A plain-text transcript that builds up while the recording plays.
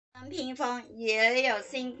屏风也有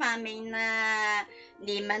新发明了。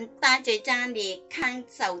你们待在家里看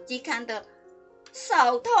手机看的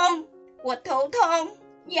手痛，我头痛，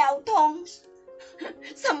腰痛，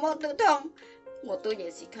什么都痛，我都也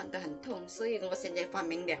是看得很痛，所以我现在发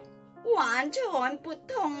明了完全不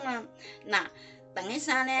痛啊。嗱，等一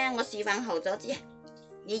下呢，我示範好咗之後，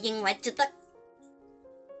你認為值得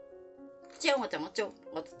教我怎麼做，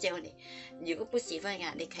我就教你。如果不喜歡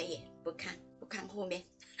啊，你可以不看後面。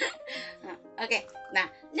OK， 嗱，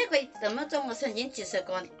呢個怎麼做我曾經解釋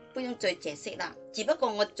過，不用再解釋啦。只不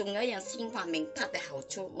過我仲有一樣新發明，它的好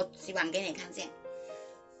處，我示範給你看先。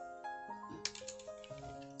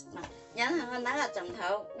然後我拿個枕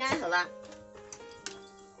頭壓好了。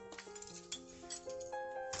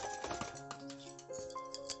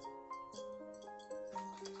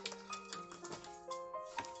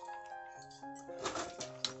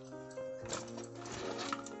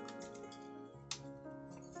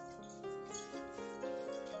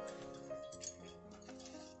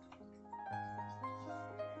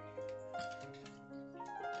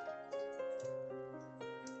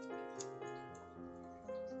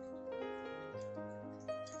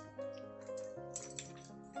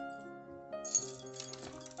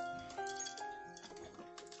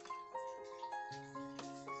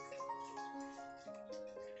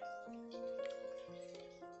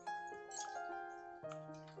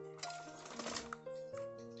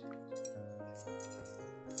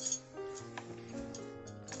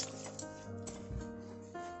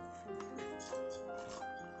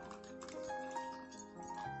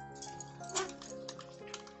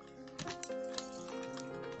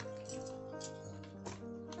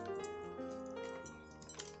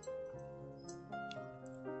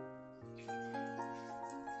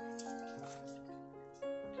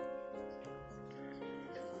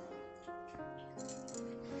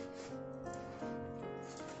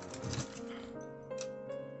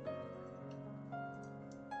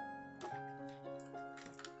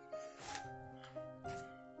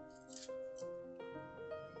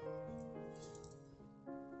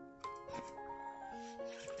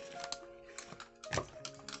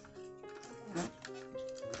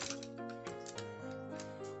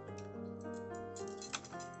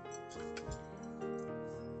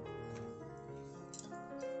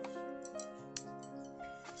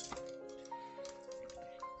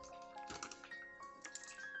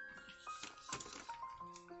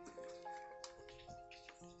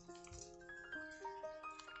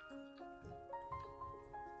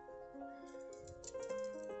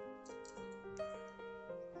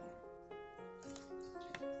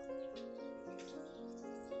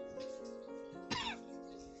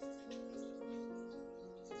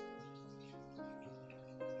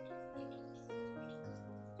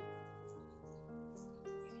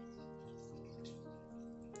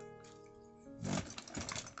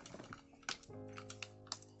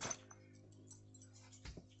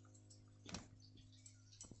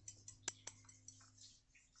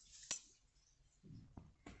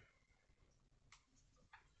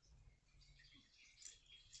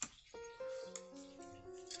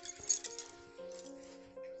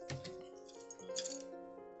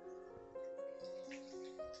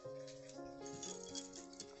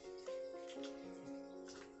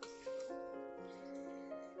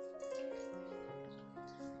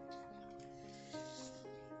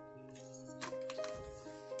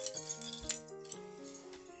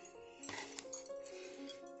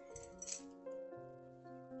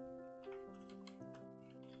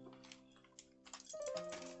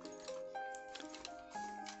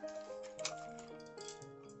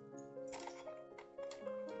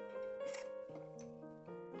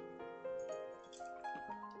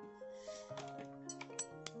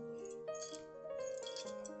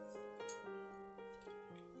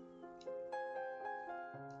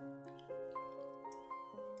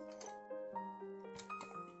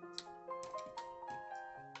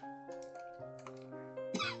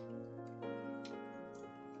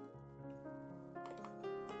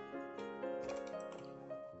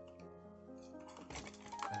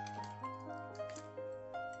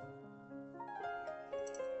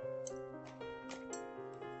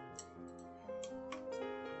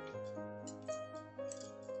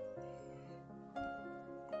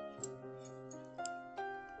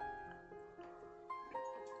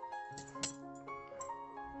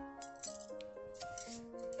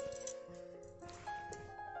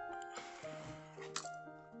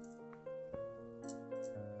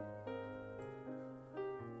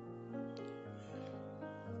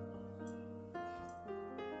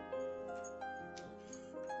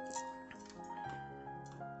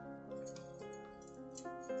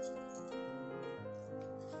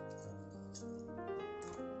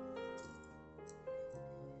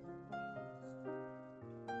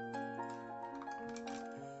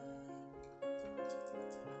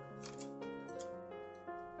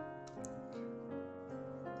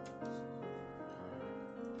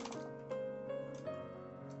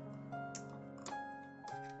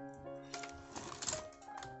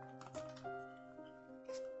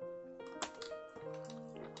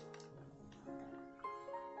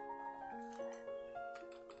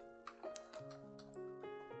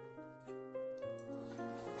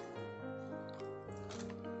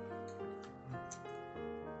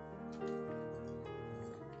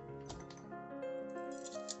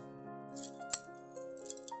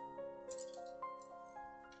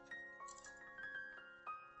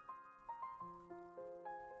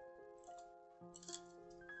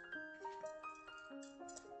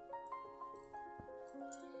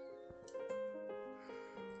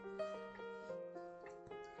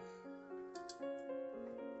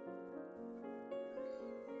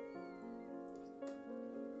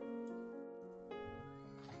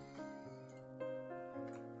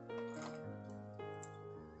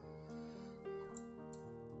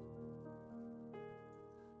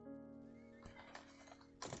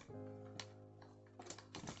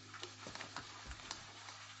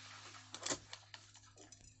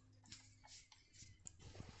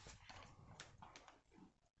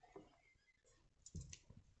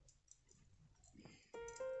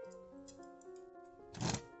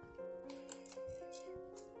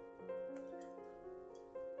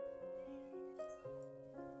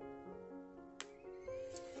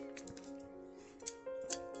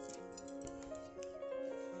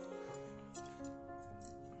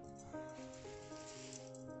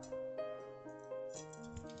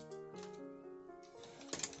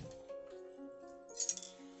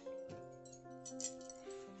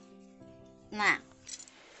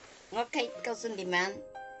我可以告诉你们，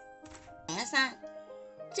等一下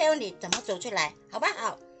教你怎么走出来，好不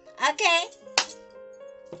好 ？OK，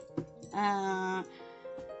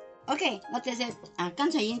 OK， 我这些刚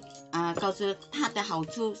才已经告诉它的好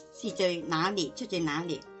处是在哪里，出在哪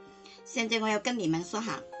里。现在我要跟你们说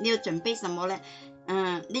下，你要准备什么呢？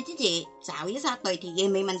你自己找一下对题也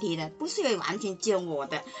没问题的，不需要完全教我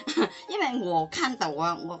的，因为我看到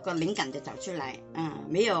我个灵感就走出来，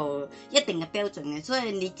没有一定嘅標準嘅，所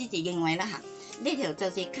以你自己認為啦嚇，呢條就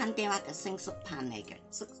是看電話嘅伸縮棒嚟嘅，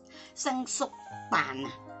伸縮棒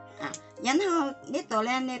然後呢度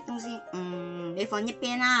咧呢東西，你放一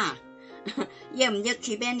邊啦，要唔要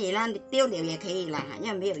隨便你啦，你丟了也可以啦，因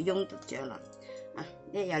為沒有用得着了，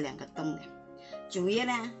呢有2個洞嘅，主要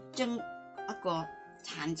咧將一個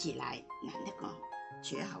撐起來，呢個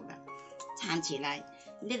取好的撐起來，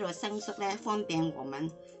呢度伸縮咧方便我們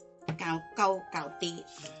較高較低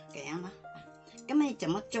這樣啦。咁你怎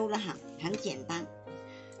麼做啦嚇？很簡單，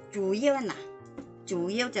主要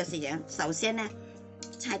就是這樣。首先咧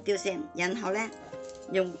拆掉先，然後咧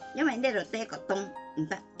用，因為呢度得一個洞唔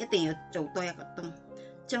得，一定要做多一個洞。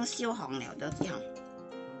將燒紅了咗之後，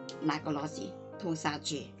拿個螺絲套下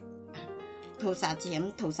去，套下去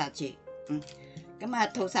咁套下去。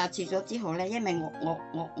咁套下去咗之後咧，因為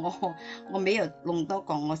我沒有弄多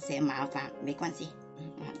個，我嫌麻煩，沒關係。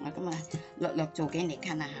我今日略做給你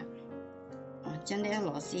看啦嚇。將呢個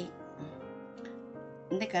螺絲，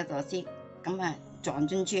咁撞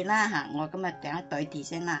進去啦嚇。我今日等下對題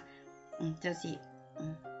先啦。就是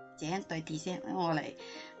這樣對題先，我嚟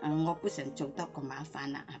我不想做多個麻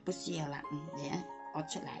煩啦，不需要啦。這樣攞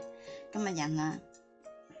出來，咁人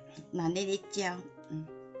拿呢啲膠。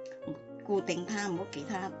固定它，唔好給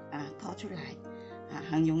它拖出來，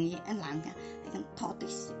很容易一冷嘅，你咁拖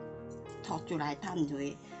出來，它唔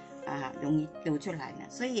會容易掉出來嘅。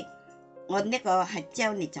所以我呢個係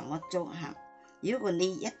教你怎麼做嚇。如果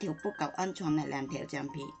你一條不夠安全嘅2條橡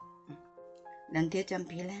皮，2條橡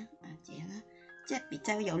皮咧這樣啦，即係比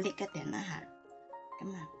較有力一點啦嚇。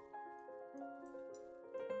咁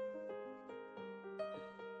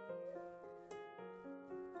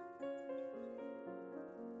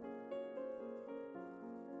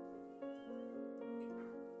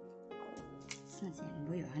唔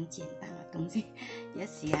會有很簡單嘅東西，有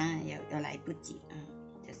時又來不及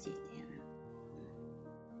就是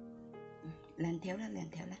這樣。2條啦，沒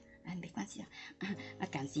關係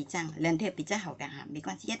趕時間，2條比較好嘅嚇，沒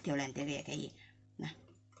關係，1條2條也可以。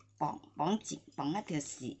綁一條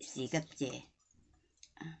細嘅結，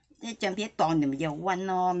這橡皮當然有彎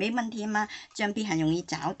咯，沒問題嘛，橡皮很容易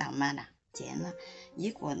找到嘛嗱，這樣啦。如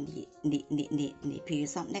果你譬如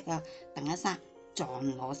說那個等一下。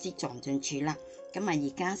撞螺絲撞進去啦，咁而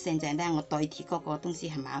家現在咧我對貼嗰個東西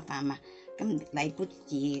係麻煩嘛，咁嚟不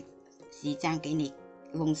及時間給你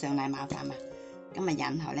弄上來麻煩嘛，咁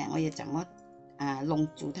然後咧我要怎麼弄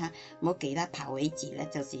住它，冇給它跑位置咧，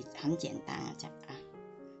就是很簡單嘅啫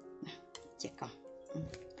這個，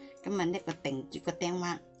咁呢個定住個電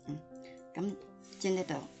話，咁將呢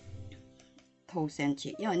度套上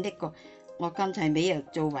去，因為呢個我剛才沒有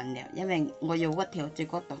做完了，因為我要屈條在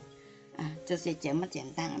嗰度。就是這麼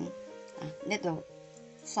簡單呢度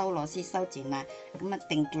收螺絲收進來，咁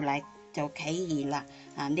定住來就可以了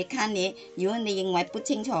你看如果你認為不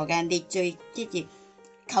清楚嘅，你自己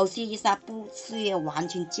考試一下，不需要完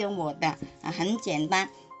全教我的很簡單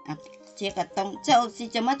這個洞就是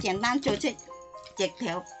這麼簡單做出直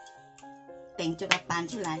條定住個板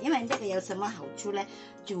出來，因為這個有什麼好處呢？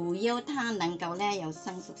主要它能夠呢有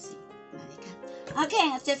伸縮性，你看 OK，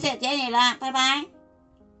謝謝你啦，拜拜。